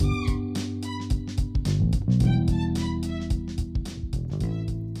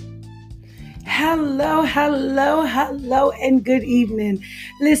Hello, and good evening.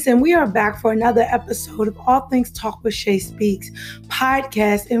 Listen, we are back for another episode of All Things Talk with Shay Speaks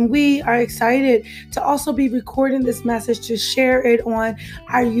podcast, and we are excited to also be recording this message to share it on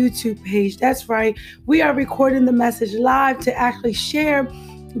our YouTube page. That's right, we are recording the message live to actually share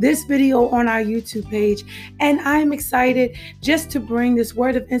this video on our YouTube page, and I'm excited just to bring this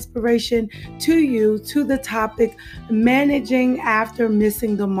word of inspiration to you to the topic managing after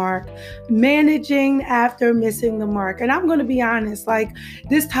missing the mark. Managing after missing the mark. And I'm going to be honest, like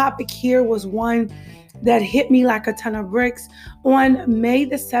this topic here was one that hit me like a ton of bricks. On May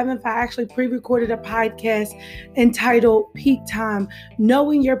the 7th, I actually pre-recorded a podcast entitled Peak Time,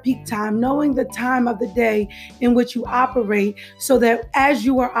 knowing your peak time, knowing the time of the day in which you operate, so that as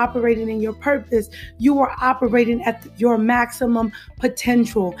you are operating in your purpose, you are operating at your maximum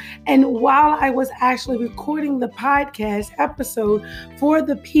potential. And while I was actually recording the podcast episode for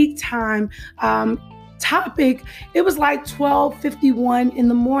the peak time topic, it was like 12:51 in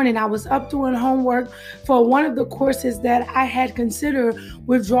the morning. I was up doing homework for one of the courses that I had considered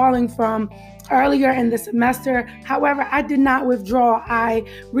withdrawing from earlier in the semester. However, I did not withdraw. I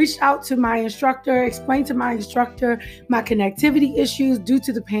reached out to my instructor, explained to my instructor my connectivity issues due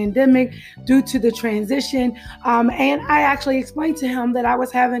to the pandemic, due to the transition, and I actually explained to him that I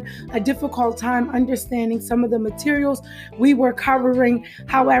was having a difficult time understanding some of the materials we were covering.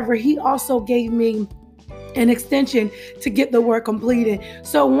 However, he also gave me an extension to get the work completed.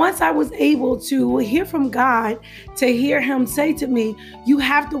 So once I was able to hear from God, to hear him say to me, you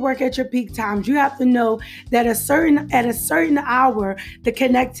have to work at your peak times. You have to know that at a certain hour, the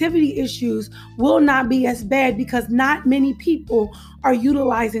connectivity issues will not be as bad because not many people are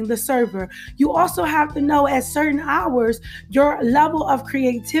utilizing the server. You also have to know at certain hours, your level of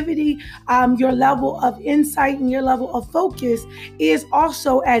creativity, your level of insight, and your level of focus is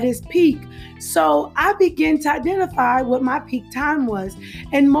also at its peak. So I began to identify what my peak time was.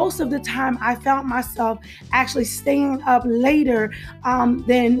 And most of the time I found myself actually staying up later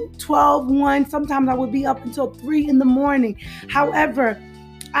than 12, 1. Sometimes I would be up until 3 in the morning. However,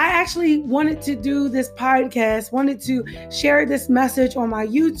 I actually wanted to do this podcast, wanted to share this message on my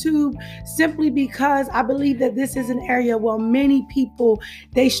YouTube, simply because I believe that this is an area where many people,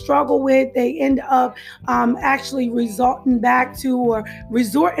 they struggle with, they end up actually resorting back to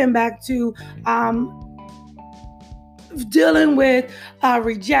dealing with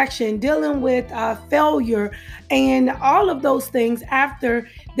rejection, dealing with failure, and all of those things after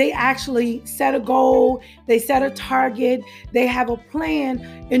they actually set a goal, they set a target, they have a plan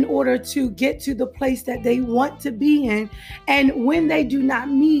in order to get to the place that they want to be in. And when they do not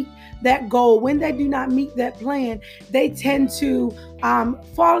meet that goal, when they do not meet that plan, they tend to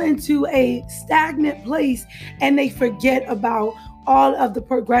fall into a stagnant place, and they forget about all of the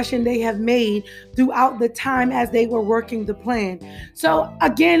progression they have made throughout the time as they were working the plan. So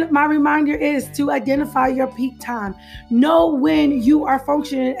again, my reminder is to identify your peak time. Know when you are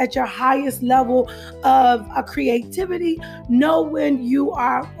functioning at your highest level of creativity. Know when you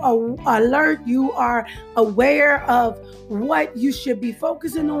are alert, you are aware of what you should be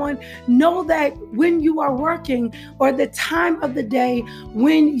focusing on. Know that when you are working, or the time of the day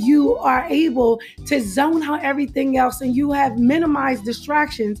when you are able to zone out everything else and you have minimized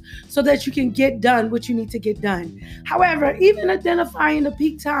distractions so that you can get done what you need to get done. However, even identifying the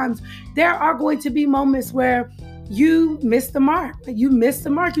peak times, there are going to be moments where you miss the mark. You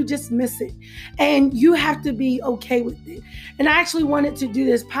just miss it. And you have to be okay with it. And I actually wanted to do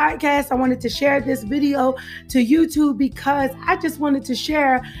this podcast. I wanted to share this video to YouTube because I just wanted to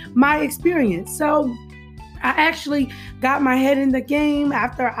share my experience. So I actually got my head in the game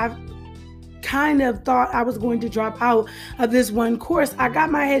after I kind of thought I was going to drop out of this one course. I got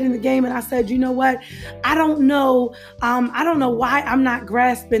my head in the game and I said, you know what? I don't know why I'm not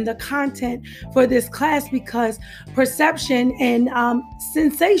grasping the content for this class, because perception and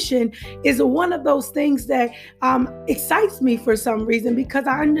sensation is one of those things that excites me for some reason, because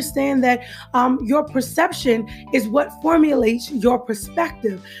I understand that your perception is what formulates your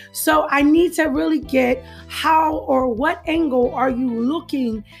perspective. So I need to really get how or what angle are you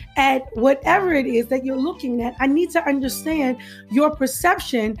looking at whatever it is that you're looking at. I need to understand your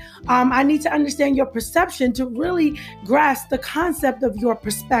perception. I need to understand your perception to really grasp the concept of your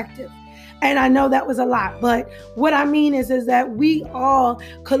perspective. And I know that was a lot, but what I mean is that we all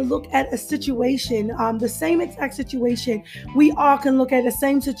could look at a situation, the same exact situation. We all can look at the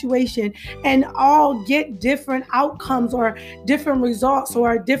same situation and all get different outcomes or different results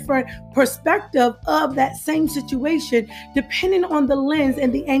or a different perspective of that same situation, depending on the lens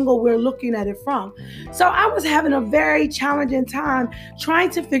and the angle we're looking at it from. So I was having a very challenging time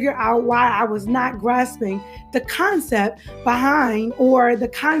trying to figure out why I was not grasping the concept behind or the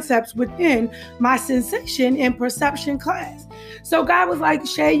concepts within my sensation and perception class. So God was like,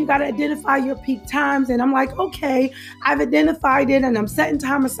 Shay, you got to identify your peak times. And I'm like, okay, I've identified it and I'm setting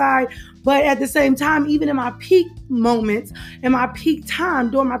time aside. But at the same time, even in my peak moments, in my peak time,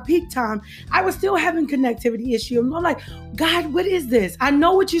 during my peak time, I was still having connectivity issues. I'm like, God, what is this? I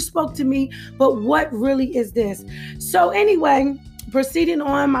know what you spoke to me, but what really is this? So anyway, proceeding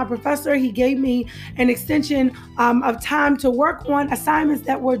on, my professor, he gave me an extension of time to work on assignments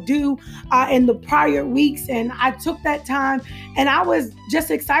that were due in the prior weeks. And I took that time and I was just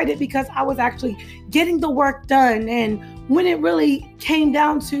excited because I was actually getting the work done. And when it really came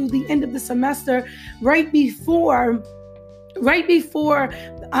down to the end of the semester, right before during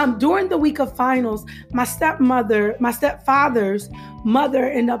the week of finals, my stepfather's mother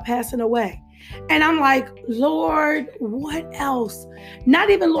ended up passing away. And I'm like, Lord, what else? Not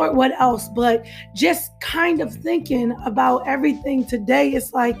even Lord, what else? But just kind of thinking about everything today.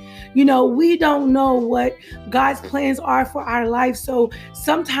 It's like, we don't know what God's plans are for our life. So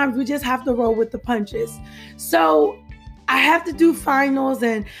sometimes we just have to roll with the punches. So I have to do finals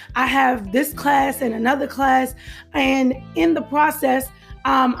and I have this class and another class. And in the process,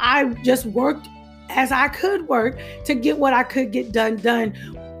 I just worked as I could work to get what I could get done.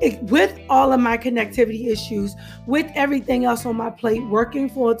 With all of my connectivity issues, with everything else on my plate, working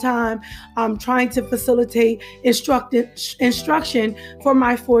full time, trying to facilitate instruction for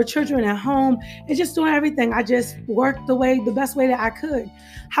my 4 children at home, and just doing everything. I just worked the best way that I could.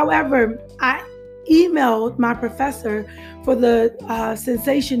 However, I emailed my professor for the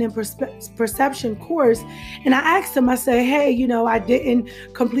sensation and perception course, and I asked him, I said, hey, I didn't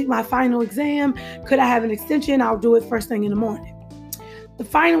complete my final exam. Could I have an extension? I'll do it first thing in the morning. The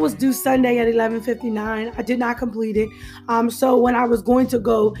final was due Sunday at 11:59. I did not complete it. So when I was going to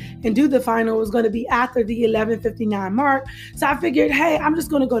go and do the final, it was going to be after the 11:59 mark. So I figured, hey, I'm just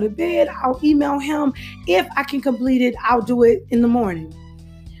going to go to bed. I'll email him. If I can complete it, I'll do it in the morning.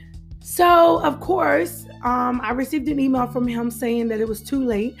 So, of course, I received an email from him saying that it was too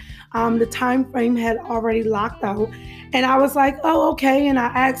late. The time frame had already locked out. And I was like, oh, okay. And I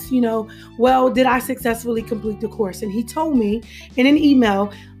asked, well, did I successfully complete the course? And he told me in an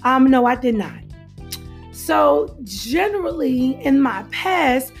email, no, I did not. So generally in my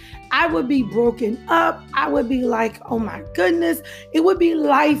past, I would be broken up. I would be like, oh my goodness. It would be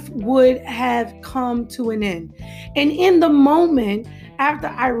life would have come to an end. And in the moment, after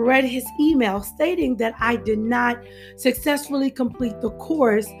I read his email stating that I did not successfully complete the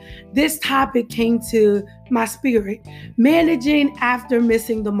course, this topic came to my spirit, managing after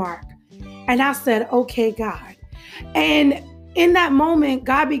missing the mark. And I said, okay, God. And in that moment,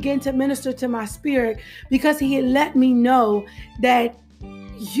 God began to minister to my spirit because he had let me know that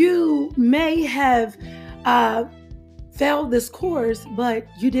you may have failed this course, but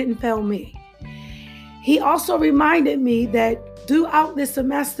you didn't fail me. He also reminded me that throughout this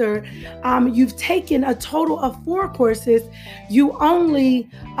semester, you've taken a total of 4 courses.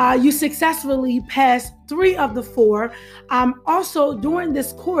 You successfully passed 3 of the 4. Also, during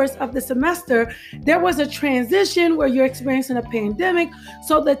this course of the semester, there was a transition where you're experiencing a pandemic.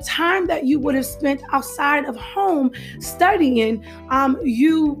 So the time that you would have spent outside of home studying,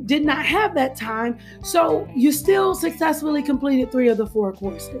 you did not have that time. So you still successfully completed 3 of the 4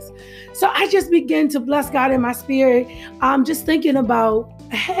 courses. So I just began to bless God in my spirit, just thinking about,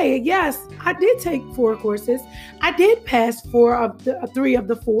 hey, yes, I did take 4 courses. I did pass 3 of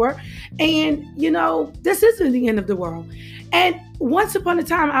the 4. And, this isn't the end of the world. And once upon a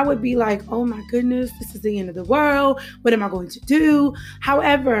time, I would be like, oh my goodness, this is the end of the world. What am I going to do?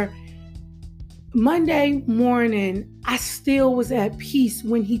 However, Monday morning, I still was at peace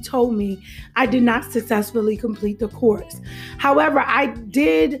when he told me I did not successfully complete the course. However, I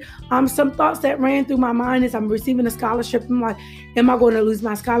did some thoughts that ran through my mind as I'm receiving a scholarship. I'm like, am I going to lose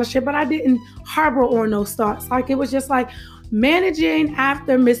my scholarship? But I didn't harbor on those thoughts. Like, it was just like managing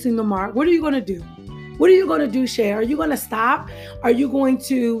after missing the mark. What are you going to do? What are you going to do, Shay? Are you going to stop? Are you going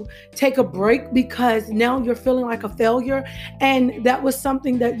to take a break because now you're feeling like a failure and that was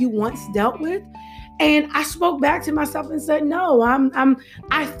something that you once dealt with? And I spoke back to myself and said, no,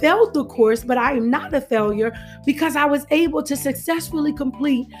 I failed the course, but I am not a failure because I was able to successfully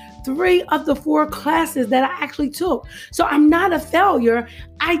complete 3 of the 4 classes that I actually took. So I'm not a failure.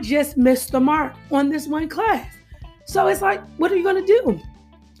 I just missed the mark on this one class. So it's like, what are you going to do?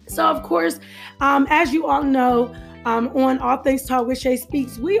 So, of course, as you all know, on All Things Talk with Shay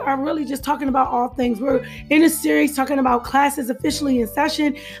Speaks, we are really just talking about all things. We're in a series talking about classes officially in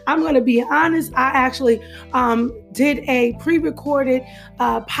session. I'm going to be honest. I actually did a pre-recorded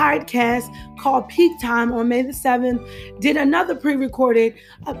podcast called Peak Time on May the 7th. Did another pre-recorded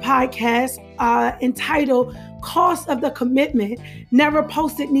podcast entitled Cost of the Commitment. Never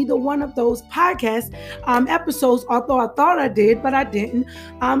posted neither one of those podcast episodes, although I thought I did, but I didn't.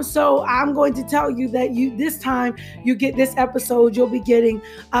 So I'm going to tell you that this time you get this episode, you'll be getting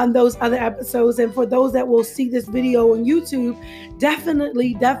those other episodes. And for those that will see this video on YouTube,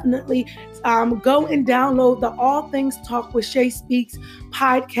 definitely go and download the All Things Talk with Shay Speaks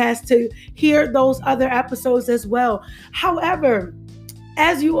podcast to hear those other episodes as well. However,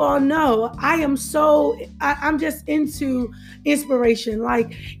 as you all know, I'm just into inspiration.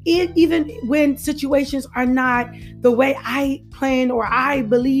 Like even when situations are not the way I plan or I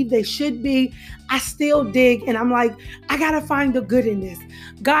believe they should be, I still dig and I'm like, I got to find the good in this.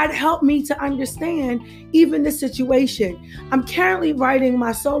 God help me to understand even the situation. I'm currently writing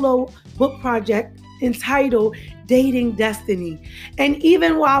my solo book project entitled Dating Destiny. And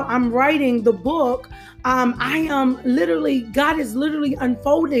even while I'm writing the book, God is literally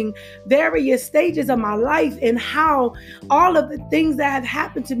unfolding various stages of my life and how all of the things that have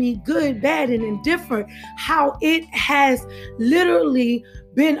happened to me, good, bad, and indifferent, how it has literally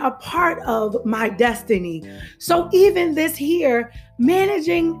been a part of my destiny. So even this here,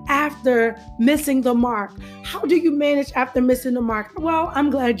 managing after missing the mark. How do you manage after missing the mark? Well,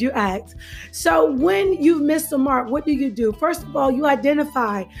 I'm glad you asked. So when you've missed the mark, what do you do? First of all, you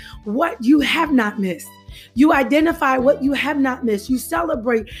identify what you have not missed. You identify what you have not missed. You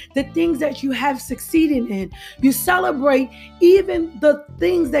celebrate the things that you have succeeded in. You celebrate even the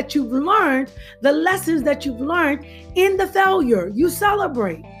things that you've learned, the lessons that you've learned in the failure. You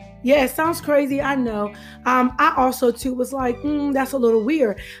celebrate. Yeah, it sounds crazy. I know. I also too was like, that's a little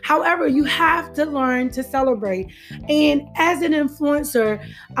weird. However, you have to learn to celebrate. And as an influencer,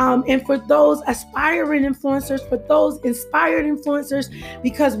 and for those aspiring influencers, for those inspired influencers,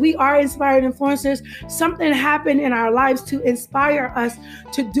 because we are inspired influencers, something happened in our lives to inspire us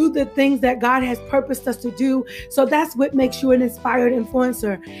to do the things that God has purposed us to do. So that's what makes you an inspired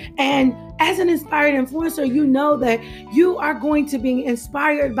influencer. And as an inspired influencer, you know that you are going to be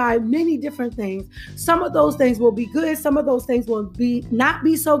inspired by many different things. Some of those things will be good. Some of those things will not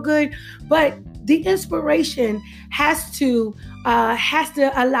be so good. But the inspiration has to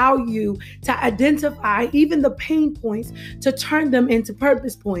allow you to identify even the pain points to turn them into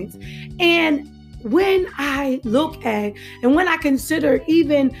purpose points. And when I look at and when I consider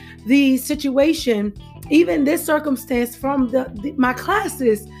even the situation, even this circumstance from my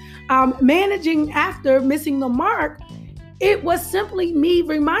classes, managing after missing the mark, it was simply me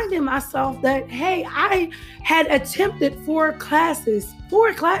reminding myself that, hey, I had attempted 4 classes,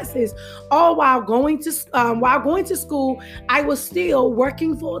 all while going to school. I was still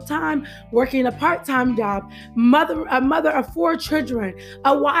working full-time, working a part-time job, a mother of 4 children,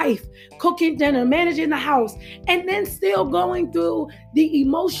 a wife, cooking dinner, managing the house, and then still going through the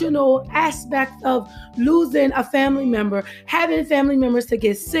emotional aspect of losing a family member, having family members to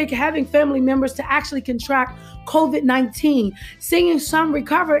get sick, having family members to actually contract COVID-19, seeing some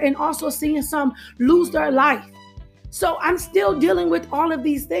recover and also seeing some lose their life. So I'm still dealing with all of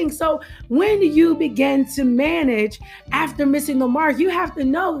these things. So when you begin to manage after missing the mark, you have to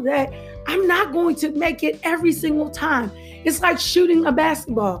know that I'm not going to make it every single time. It's like shooting a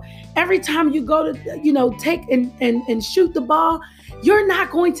basketball. Every time you go to, take and shoot the ball, you're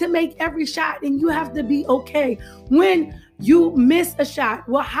not going to make every shot, and you have to be okay when you miss a shot.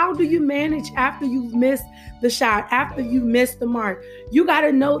 Well, how do you manage after you've missed the shot, after you missed the mark? You got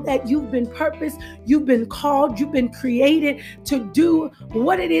to know that you've been purposed, you've been called, you've been created to do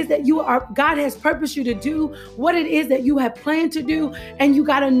what it is that God has purposed you to do, what it is that you have planned to do. And you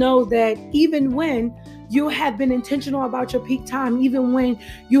got to know that even when you have been intentional about your peak time, even when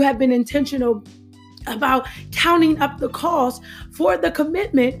you have been intentional about counting up the cost for the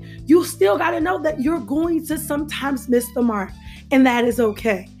commitment, you still got to know that you're going to sometimes miss the mark, and that is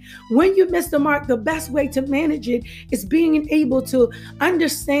okay. When you miss the mark, the best way to manage it is being able to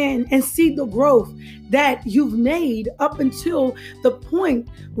understand and see the growth that you've made up until the point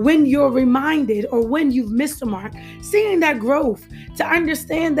when you're reminded or when you've missed the mark, seeing that growth to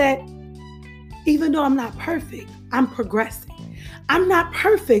understand that even though I'm not perfect, I'm progressing. I'm not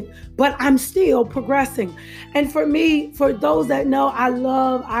perfect, but I'm still progressing. And for me, for those that know,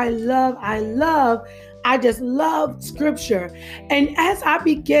 I just love scripture. And as I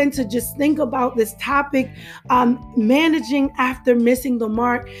began to just think about this topic, managing after missing the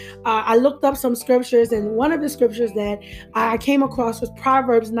mark, I looked up some scriptures, and one of the scriptures that I came across was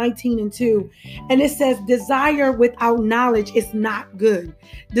Proverbs 19:2. And it says, desire without knowledge is not good.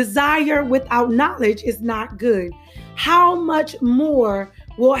 Desire without knowledge is not good. How much more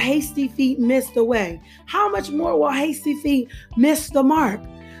will hasty feet miss the way? How much more will hasty feet miss the mark?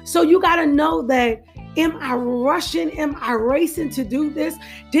 So you got to know that, am I rushing? Am I racing to do this?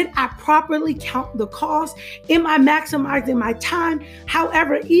 Did I properly count the cost? Am I maximizing my time?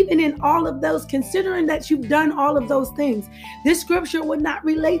 However, even in all of those, considering that you've done all of those things, this scripture would not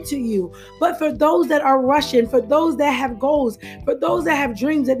relate to you. But for those that are rushing, for those that have goals, for those that have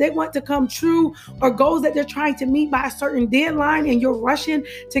dreams that they want to come true, or goals that they're trying to meet by a certain deadline and you're rushing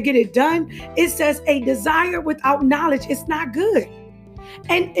to get it done, it says a desire without knowledge is not good.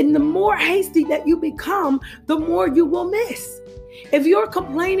 And the more hasty that you become, the more you will miss. If you're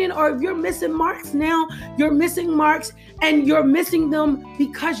complaining or if you're missing marks now, you're missing marks and you're missing them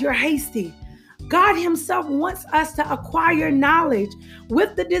because you're hasty. God himself wants us to acquire knowledge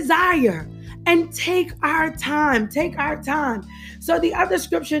with the desire and take our time. So the other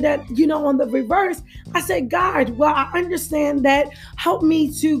scripture that, on the reverse, I said, God, well, I understand that. Help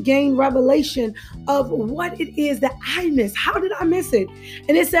me to gain revelation of what it is that I missed. How did I miss it?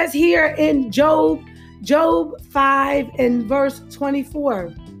 And it says here in Job 5 and verse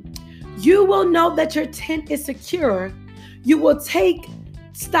 24, you will know that your tent is secure. You will take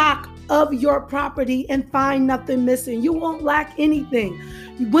stock of your property and find nothing missing. You won't lack anything.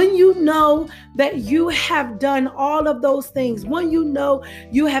 When you know that you have done all of those things, when you know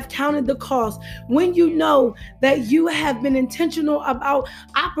you have counted the cost, when you know that you have been intentional about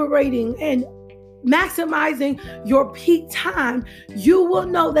operating and maximizing your peak time, you will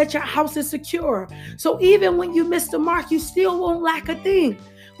know that your house is secure. So even when you miss the mark, you still won't lack a thing.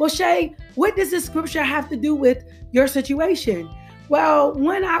 Well, Shay, what does this scripture have to do with your situation? Well,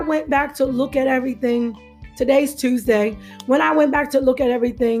 when I went back to look at everything, today's Tuesday, when I went back to look at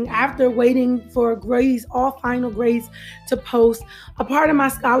everything after waiting for grades, all final grades to post, a part of my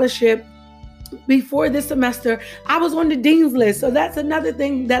scholarship before this semester, I was on the dean's list. So that's another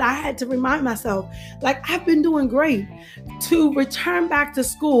thing that I had to remind myself. Like, I've been doing great to return back to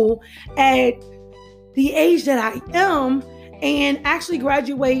school at the age that I am and actually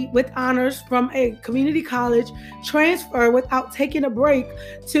graduate with honors from a community college, transfer without taking a break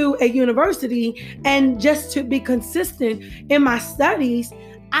to a university, and just to be consistent in my studies.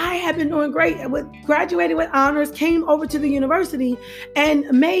 I have been doing great. Graduated with honors, came over to the university and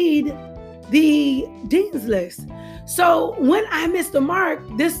made the dean's list. So when I missed the mark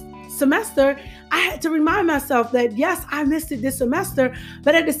this semester, I had to remind myself that yes, I missed it this semester,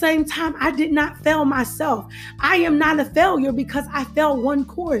 but at the same time, I did not fail myself. I am not a failure because I failed one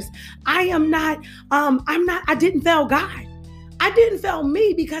course. I didn't fail God. I didn't fail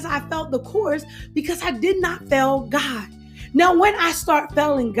me because I failed the course, because I did not fail God. Now, when I start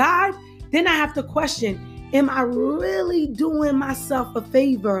failing God, then I have to question, am I really doing myself a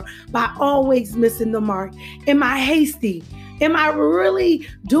favor by always missing the mark? Am I hasty? Am I really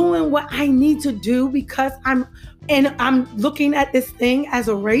doing what I need to do because I'm looking at this thing as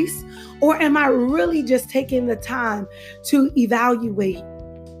a race? Or am I really just taking the time to evaluate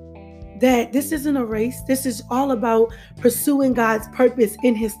that this isn't a race? This is all about pursuing God's purpose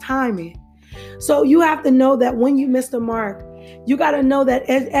in his timing. So you have to know that when you miss the mark, you got to know that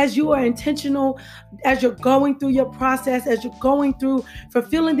as you are intentional, as you're going through your process, as you're going through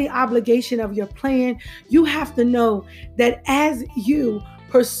fulfilling the obligation of your plan, you have to know that as you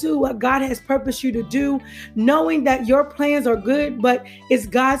pursue what God has purposed you to do, knowing that your plans are good, but it's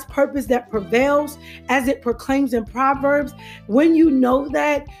God's purpose that prevails, as it proclaims in Proverbs. When you know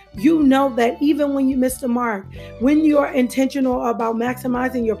that even when you miss the mark, when you are intentional about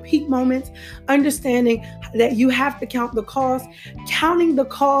maximizing your peak moments, understanding that you have to count the cost, counting the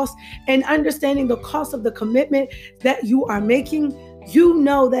cost, and understanding the cost of the commitment that you are making, you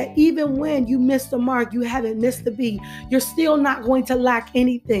know that even when you miss the mark, you haven't missed the beat. You're still not going to lack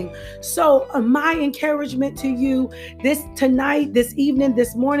anything. So my encouragement to you tonight, this evening,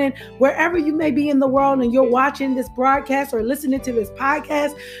 this morning, wherever you may be in the world and you're watching this broadcast or listening to this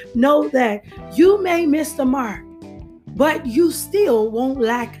podcast, know that you may miss the mark, but you still won't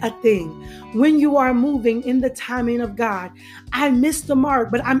lack a thing when you are moving in the timing of God. I missed the mark,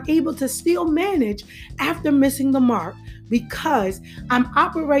 but I'm able to still manage after missing the mark because I'm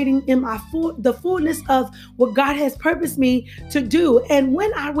operating in the fullness of what God has purposed me to do. And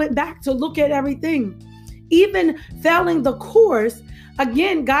when I went back to look at everything, even failing the course,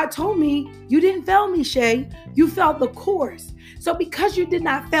 again, God told me, you didn't fail me, Shay. You failed the course. So because you did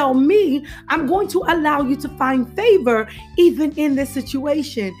not fail me, I'm going to allow you to find favor even in this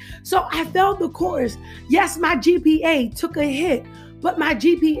situation. So I failed the course. Yes, my GPA took a hit, but my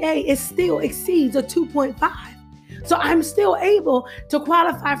GPA still exceeds a 2.5. So I'm still able to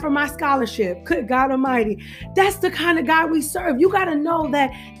qualify for my scholarship. Good God Almighty. That's the kind of God we serve. You got to know that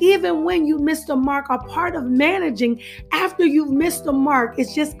even when you miss the mark, a part of managing after you've missed the mark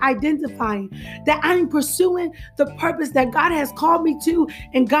is just identifying that I'm pursuing the purpose that God has called me to.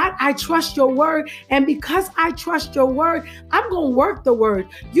 And God, I trust your word. And because I trust your word, I'm going to work the word.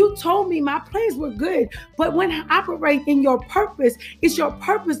 You told me my plans were good, but when I operate in your purpose, it's your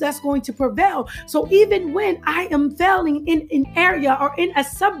purpose that's going to prevail. So even when I am failing in an area or in a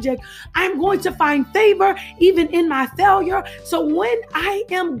subject, I'm going to find favor even in my failure. So when I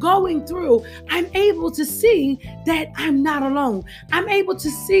am going through, I'm able to see that I'm not alone. I'm able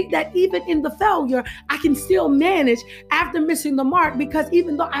to see that even in the failure, I can still manage after missing the mark, because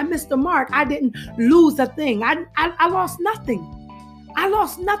even though I missed the mark, I didn't lose a thing. I lost nothing. I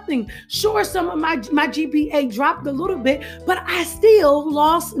lost nothing. Sure, some of my GPA dropped a little bit, but I still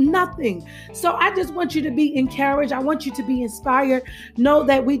lost nothing. So I just want you to be encouraged. I want you to be inspired. Know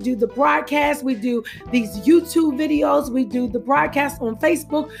that we do the broadcast. We do these YouTube videos. We do the broadcast on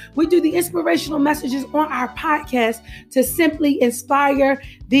Facebook. We do the inspirational messages on our podcast to simply inspire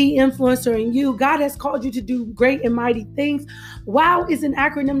the influencer in you. God has called you to do great and mighty things. WOW is an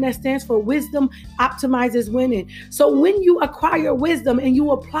acronym that stands for Wisdom Optimizes Winning. So when you acquire wisdom and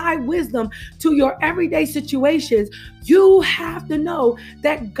you apply wisdom to your everyday situations, you have to know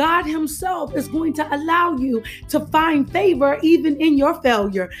that God himself is going to allow you to find favor even in your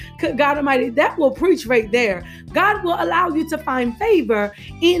failure. God Almighty, that will preach right there. God will allow you to find favor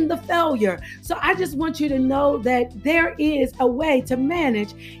in the failure. So I just want you to know that there is a way to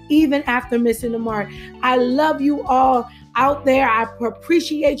manage even after missing the mark. I love you all out there. I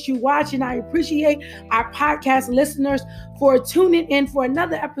appreciate you watching. I appreciate our podcast listeners for tuning in for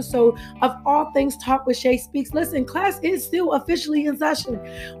another episode of All Things Talk with Shay Speaks. Listen, class is still officially in session.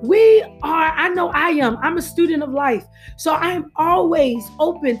 I'm a student of life. So I am always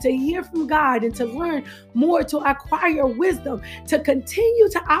open to hear from God and to learn more, to acquire wisdom, to continue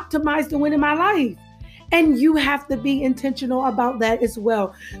to optimize the win in my life. And you have to be intentional about that as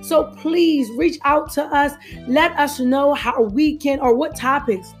well. So please reach out to us. Let us know how we can, or what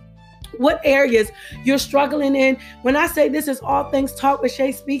topics, what areas you're struggling in. When I say this is All Things Talk with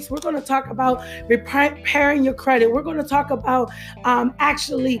Shay Speaks, we're going to talk about repairing your credit. We're going to talk about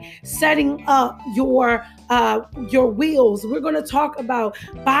actually setting up your wheels. We're going to talk about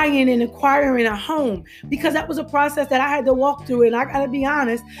buying and acquiring a home, because that was a process that I had to walk through. And I got to be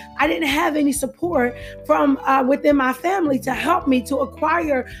honest, I didn't have any support from within my family to help me to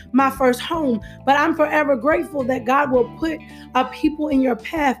acquire my first home. But I'm forever grateful that God will put people in your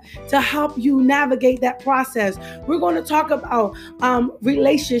path to help you navigate that process. We're going to talk about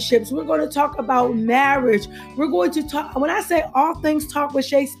relationships. We're going to talk about marriage. We're going to talk, when I say All Things Talk with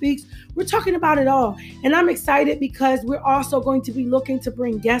Shay Speaks, we're talking about it all. And I'm excited because we're also going to be looking to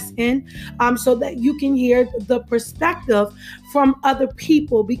bring guests in so that you can hear the perspective from other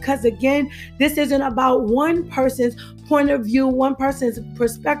people. Because again, this isn't about one person's point of view, one person's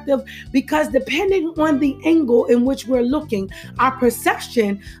perspective, because depending on the angle in which we're looking, our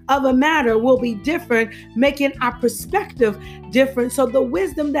perception of a matter will be different, making our perspective different. So the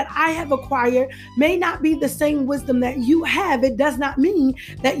wisdom that I have acquired may not be the same wisdom that you have. It does not mean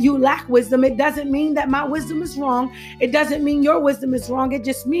that you lack wisdom. It doesn't mean that my wisdom is wrong. It doesn't mean your wisdom is wrong. It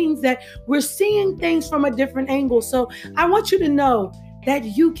just means that we're seeing things from a different angle. So I want you to know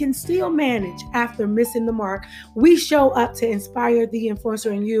that you can still manage after missing the mark. We show up to inspire the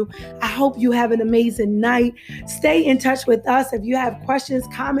influencer in you. I hope you have an amazing night. Stay in touch with us. If you have questions,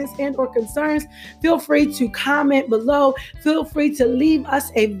 comments, and or concerns, feel free to comment below. Feel free to leave us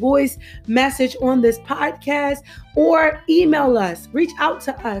a voice message on this podcast or email us. Reach out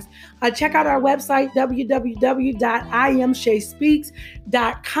to us. Check out our website,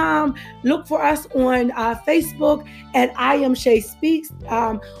 www.IamShaySpeaks.com. Look for us on Facebook at I Am Shay Speaks.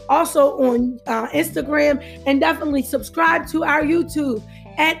 Also on Instagram, and definitely subscribe to our YouTube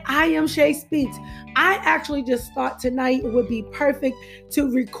at I Am Shay Speaks. I actually just thought tonight it would be perfect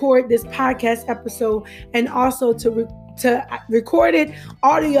to record this podcast episode and also to record it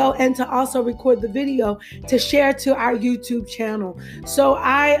audio and to also record the video to share to our YouTube channel. So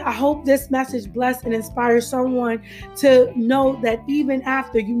I hope this message bless and inspire someone to know that even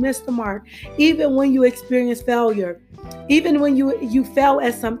after you miss the mark, even when you experience failure, even when you fail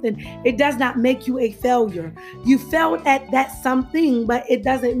at something, it does not make you a failure. You failed at that something, but it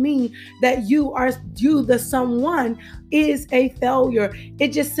doesn't mean that you the someone is a failure. It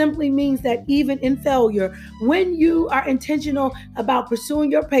just simply means that even in failure, when you are intentional about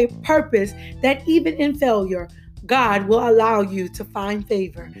pursuing your purpose, that even in failure, God will allow you to find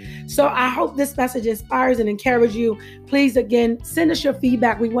favor. So I hope this message inspires and encourages you. Please, again, send us your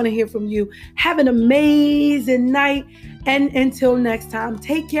feedback. We want to hear from you. Have an amazing night. And until next time,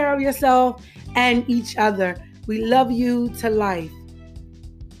 take care of yourself and each other. We love you to life.